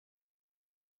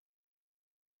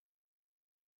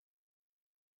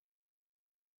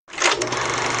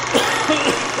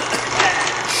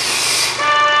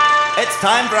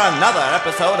time for another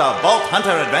episode of Vault Hunter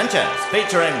Adventures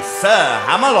featuring Sir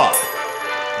Hammerlock.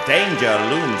 Danger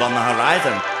looms on the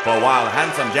horizon, for while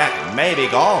Handsome Jack may be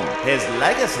gone, his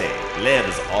legacy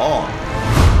lives on.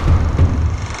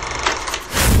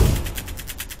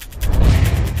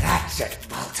 That's it,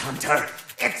 Vault Hunter.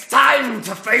 It's time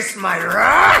to face my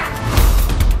wrath!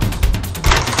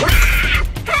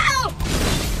 Help!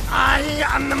 I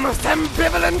am the most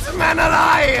ambivalent man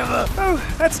alive! Oh,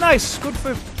 that's nice. Good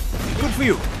for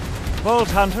you. Vault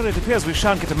Hunter, it appears we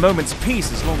shan't get a moment's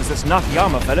peace as long as this nutty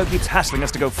armor fellow keeps hassling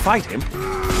us to go fight him.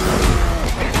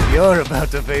 You're about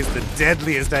to face the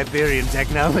deadliest Iberian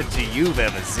technology you've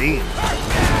ever seen.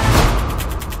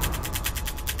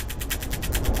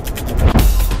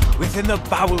 Within the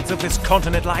bowels of this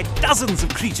continent lie dozens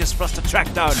of creatures for us to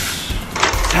track down.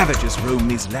 Savages roam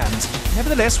these lands.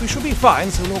 Nevertheless, we should be fine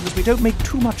so long as we don't make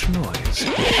too much noise.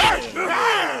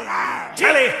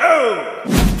 Tally-ho!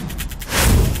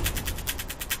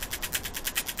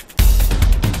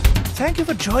 Thank you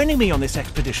for joining me on this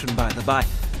expedition, by the by.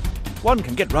 One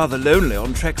can get rather lonely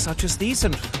on treks such as these,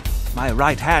 and my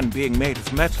right hand being made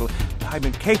of metal, I'm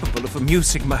incapable of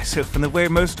amusing myself in the way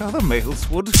most other males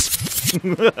would. Keep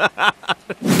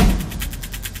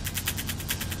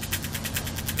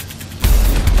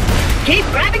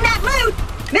grabbing that loot!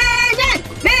 GamerzDan!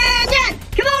 GamerzDan!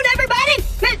 Come on, everybody!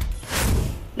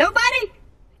 Nobody?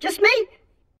 Just me?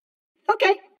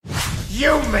 Okay.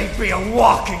 You may be a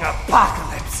walking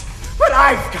apocalypse, but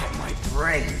I've got my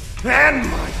brain and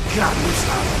my guns.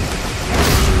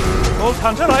 Vault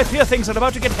Hunter, I fear things are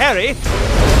about to get hairy.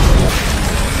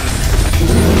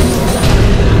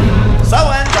 So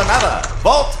ends another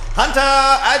Vault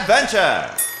Hunter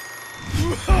Adventure.